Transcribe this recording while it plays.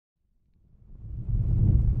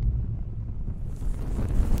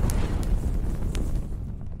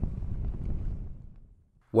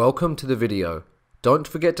Welcome to the video. Don't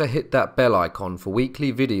forget to hit that bell icon for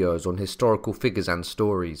weekly videos on historical figures and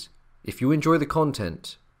stories. If you enjoy the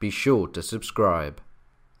content, be sure to subscribe.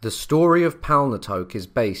 The story of Palnatoke is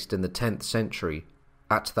based in the 10th century,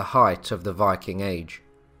 at the height of the Viking Age.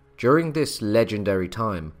 During this legendary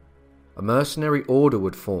time, a mercenary order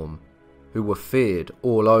would form, who were feared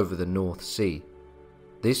all over the North Sea.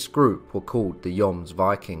 This group were called the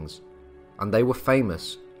Jomsvikings, and they were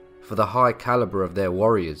famous for the high caliber of their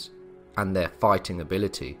warriors and their fighting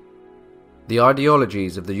ability. The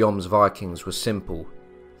ideologies of the Jomsvikings were simple.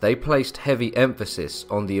 They placed heavy emphasis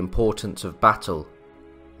on the importance of battle.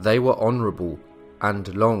 They were honourable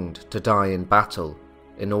and longed to die in battle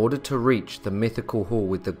in order to reach the mythical hall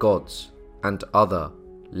with the gods and other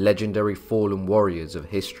legendary fallen warriors of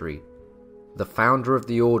history. The founder of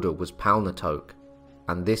the order was Palnatoke,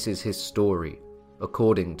 and this is his story,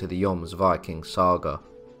 according to the Jomsviking saga.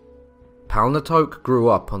 Palnatoke grew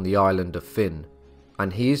up on the island of Finn,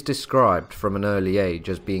 and he is described from an early age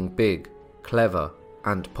as being big, clever,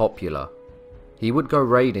 and popular. He would go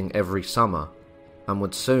raiding every summer, and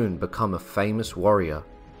would soon become a famous warrior.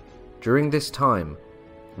 During this time,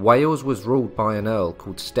 Wales was ruled by an earl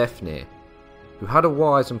called Stefnir, who had a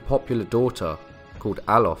wise and popular daughter called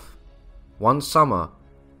Alof. One summer,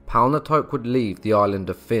 Palnatoke would leave the island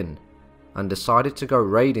of Finn, and decided to go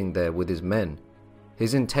raiding there with his men.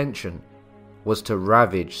 His intention was to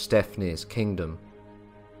ravage Stefnir's kingdom.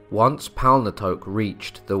 Once Palnatoke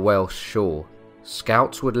reached the Welsh shore,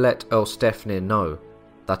 scouts would let Earl Stefnir know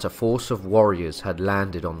that a force of warriors had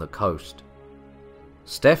landed on the coast.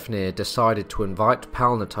 Stefnir decided to invite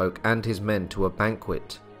Palnatoke and his men to a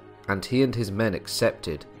banquet, and he and his men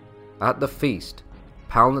accepted. At the feast,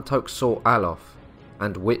 Palnatoke saw Alof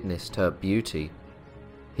and witnessed her beauty.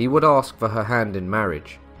 He would ask for her hand in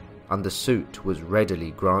marriage, and the suit was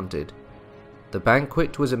readily granted. The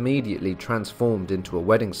banquet was immediately transformed into a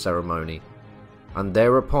wedding ceremony, and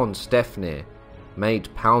thereupon Stefnir made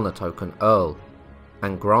Palnatoke an earl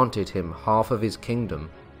and granted him half of his kingdom.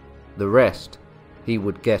 The rest he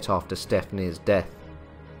would get after Stefnir's death.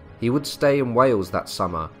 He would stay in Wales that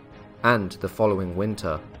summer and the following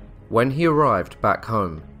winter. When he arrived back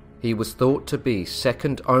home, he was thought to be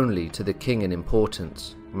second only to the king in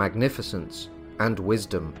importance, magnificence, and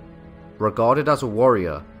wisdom, regarded as a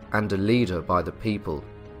warrior and a leader by the people.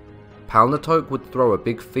 Palnatoke would throw a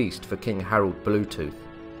big feast for King Harald Bluetooth.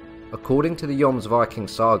 According to the Jomsviking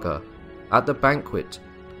saga, at the banquet,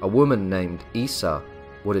 a woman named Isa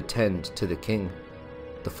would attend to the king.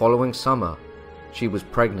 The following summer, she was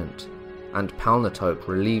pregnant, and Palnatoke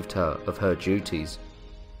relieved her of her duties.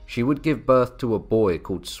 She would give birth to a boy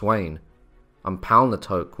called Sweyn, and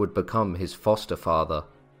Palnatoke would become his foster father.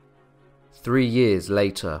 3 years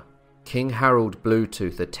later, King Harald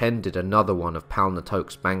Bluetooth attended another one of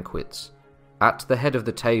Palnatoke's banquets. At the head of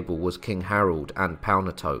the table was King Harald and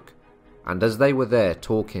Palnatoke, and as they were there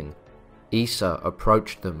talking, Isa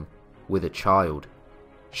approached them with a child.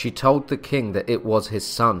 She told the king that it was his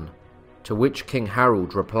son, to which King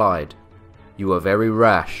Harald replied, "You are very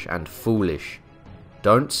rash and foolish.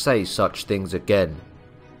 Don't say such things again,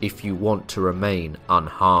 if you want to remain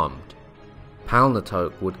unharmed."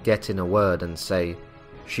 Palnatoke would get in a word and say,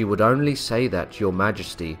 "She would only say that, your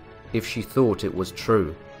majesty, if she thought it was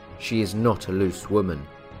true. She is not a loose woman.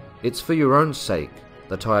 It's for your own sake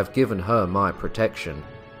that I have given her my protection."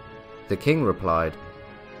 The king replied,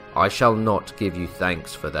 "I shall not give you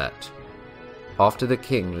thanks for that." After the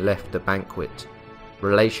king left the banquet,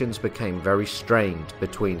 relations became very strained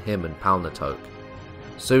between him and Palnatoke.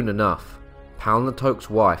 Soon enough, Palnatoke's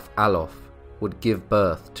wife Alof would give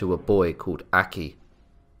birth to a boy called Aki.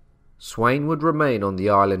 Sweyn would remain on the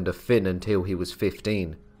island of Finn until he was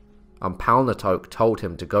 15, and Palnatoke told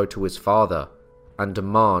him to go to his father and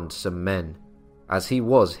demand some men, as he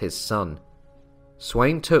was his son.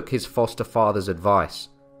 Sweyn took his foster father's advice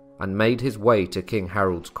and made his way to King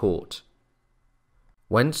Harald's court.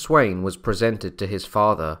 When Sweyn was presented to his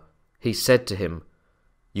father, he said to him,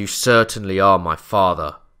 "You certainly are my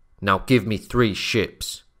father. Now give me 3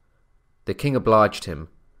 ships." The king obliged him,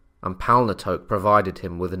 and Palnatoke provided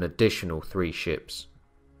him with an additional 3 ships.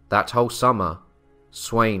 That whole summer,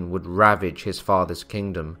 Sweyn would ravage his father's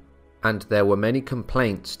kingdom, and there were many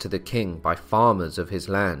complaints to the king by farmers of his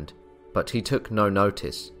land, but he took no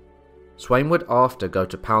notice. Sweyn would after go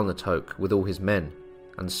to Palnatoke with all his men,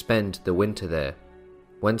 and spend the winter there.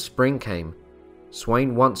 When spring came,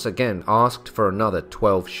 Sweyn once again asked for another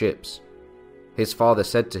 12 ships. His father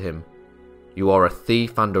said to him, "You are a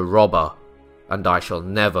thief and a robber, and I shall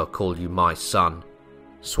never call you my son."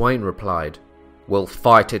 Sweyn replied, "We'll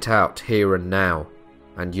fight it out here and now.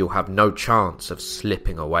 and you'll have no chance of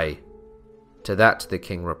slipping away." To that the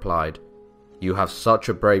king replied, "You have such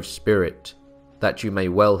a brave spirit that you may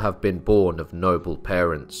well have been born of noble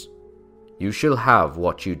parents. You shall have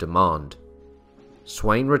what you demand."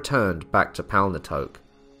 Sweyn returned back to Palnatoke,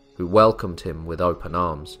 who welcomed him with open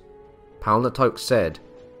arms. Palnatoke said,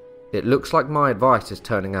 "It looks like my advice is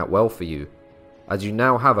turning out well for you, as you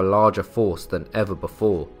now have a larger force than ever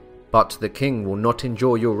before. But the king will not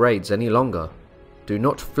endure your raids any longer. Do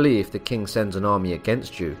not flee if the king sends an army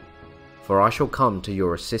against you, for I shall come to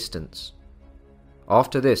your assistance."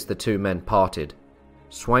 After this the two men parted.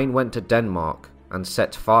 Sweyn went to Denmark and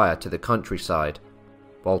set fire to the countryside,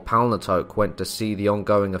 while Palnatoke went to see the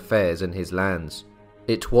ongoing affairs in his lands.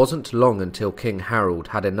 It wasn't long until King Harold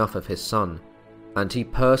had enough of his son, and he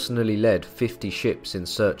personally led 50 ships in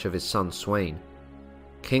search of his son Sweyn.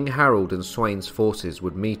 King Harold and Sweyn's forces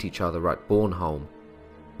would meet each other at Bornholm.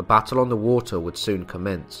 A battle on the water would soon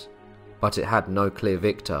commence, but it had no clear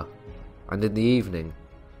victor, and in the evening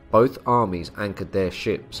both armies anchored their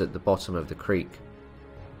ships at the bottom of the creek.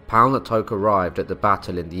 Palnatoke arrived at the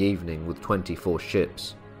battle in the evening with 24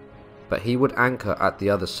 ships, but he would anchor at the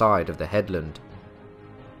other side of the headland.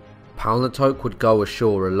 Palnatoke would go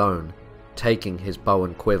ashore alone, taking his bow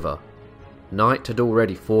and quiver. Night had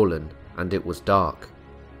already fallen, and it was dark,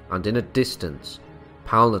 and in a distance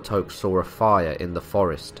Palnatoke saw a fire in the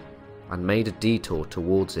forest, and made a detour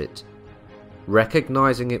towards it.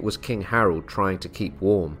 Recognizing it was King Harold trying to keep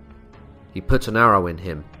warm, he put an arrow in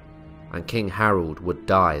him, and King Harold would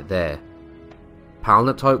die there.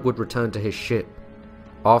 Palnatoke would return to his ship.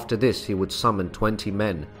 After this he would summon 20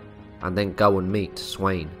 men, and then go and meet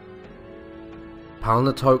Sweyn.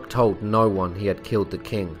 Palnatoke told no one he had killed the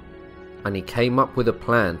king, and he came up with a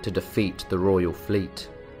plan to defeat the royal fleet.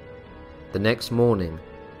 The next morning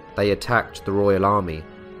they attacked the royal army,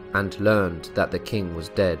 and learned that the king was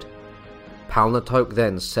dead. Palnatoke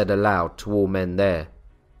then said aloud to all men there,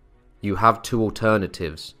 "You have two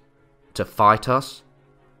alternatives, to fight us,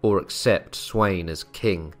 or accept Sweyn as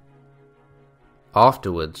king."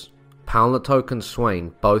 Afterwards, Palnatoke and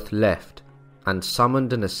Sweyn both left and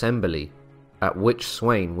summoned an assembly, at which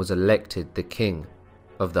Sweyn was elected the king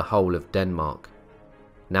of the whole of Denmark.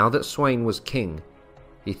 Now that Sweyn was king,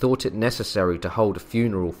 he thought it necessary to hold a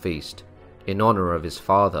funeral feast in honour of his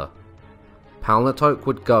father. Palnatoke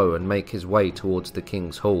would go and make his way towards the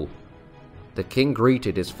king's hall. The king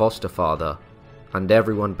greeted his foster father, and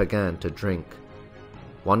everyone began to drink.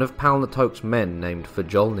 One of Palnatoke's men named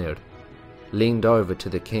Fjolnir leaned over to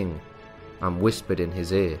the king and whispered in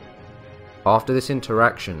his ear. After this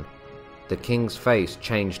interaction, the king's face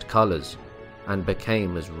changed colours and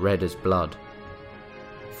became as red as blood.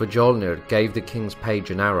 Fjolnir gave the king's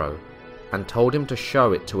page an arrow and told him to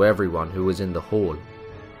show it to everyone who was in the hall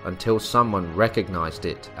until someone recognized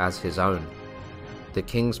it as his own. The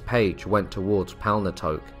king's page went towards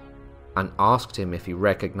Palnatoke and asked him if he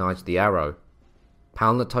recognized the arrow.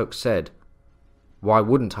 Palnatoke said, "Why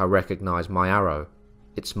wouldn't I recognize my arrow?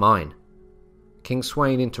 It's mine." King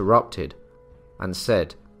Sweyn interrupted and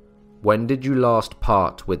said, "When did you last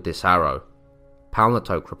part with this arrow?"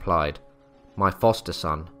 Palnatoke replied, "My foster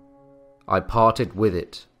son. I parted with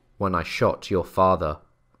it when I shot your father."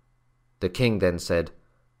 The king then said,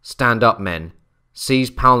 "Stand up, men. Seize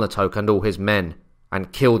Palnatoke and all his men,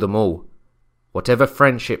 and kill them all. Whatever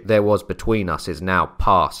friendship there was between us is now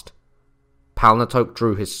past." Palnatoke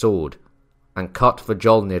drew his sword, and cut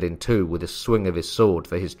Fjolnir in two with a swing of his sword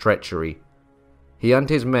for his treachery. He and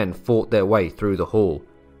his men fought their way through the hall,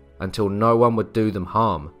 until no one would do them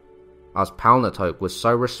harm, as Palnatoke was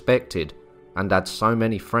so respected and had so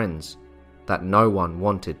many friends that no one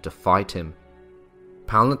wanted to fight him.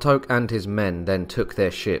 Palnatoke and his men then took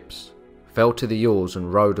their ships, fell to the oars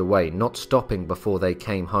and rowed away, not stopping before they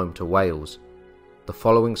came home to Wales. The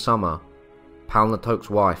following summer, Palnatoke's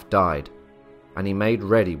wife died, and he made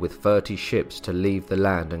ready with 30 ships to leave the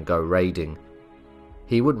land and go raiding.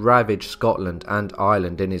 He would ravage Scotland and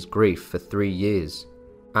Ireland in his grief for 3 years,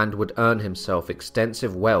 and would earn himself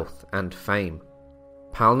extensive wealth and fame.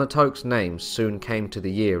 Palnatoke's name soon came to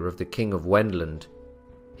the ear of the King of Wendland.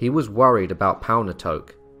 He was worried about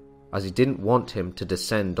Palnatoke, as he didn't want him to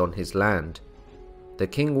descend on his land. The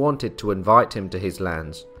king wanted to invite him to his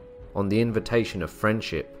lands on the invitation of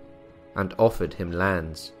friendship, and offered him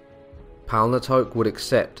lands. Palnatoke would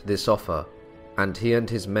accept this offer, and he and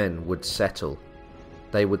his men would settle.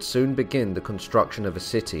 They would soon begin the construction of a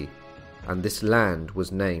city, and this land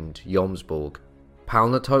was named Jomsborg.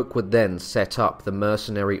 Palnatoke would then set up the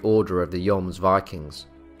mercenary order of the Jomsvikings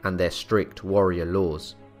and their strict warrior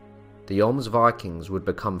laws. The Jomsvikings would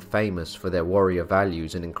become famous for their warrior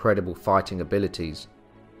values and incredible fighting abilities,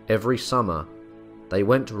 Every summer, they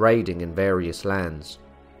went raiding in various lands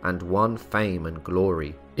and won fame and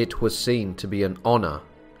glory. It was seen to be an honor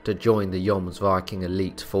to join the Jomsviking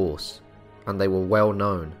elite force, and they were well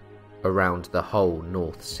known around the whole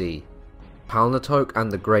North Sea. Palnatoke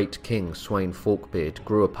and the great king Sweyn Forkbeard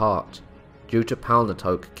grew apart due to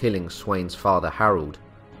Palnatoke killing Sweyn's father Harold,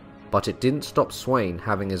 but it didn't stop Sweyn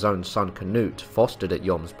having his own son Canute fostered at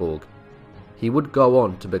Jomsborg. He would go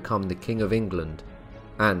on to become the King of England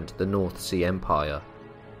and the North Sea Empire.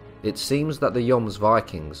 It seems that the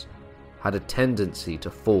Jomsvikings had a tendency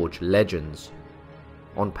to forge legends.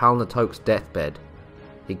 On Palnatoke's deathbed,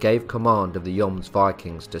 he gave command of the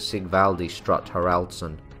Jomsvikings to Sigvaldi Strutt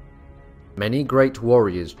Haraldsson. Many great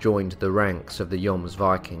warriors joined the ranks of the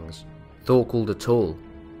Jomsvikings, Thorkel the Tall,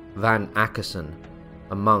 Van Akerson,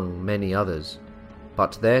 among many others,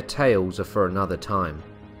 but their tales are for another time.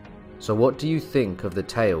 So what do you think of the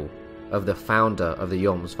tale of the founder of the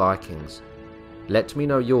Jomsvikings? Let me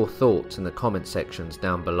know your thoughts in the comment sections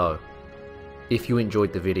down below. If you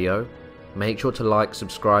enjoyed the video, make sure to like,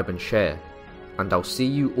 subscribe and share, and I'll see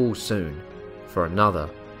you all soon for another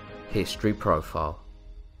History Profile.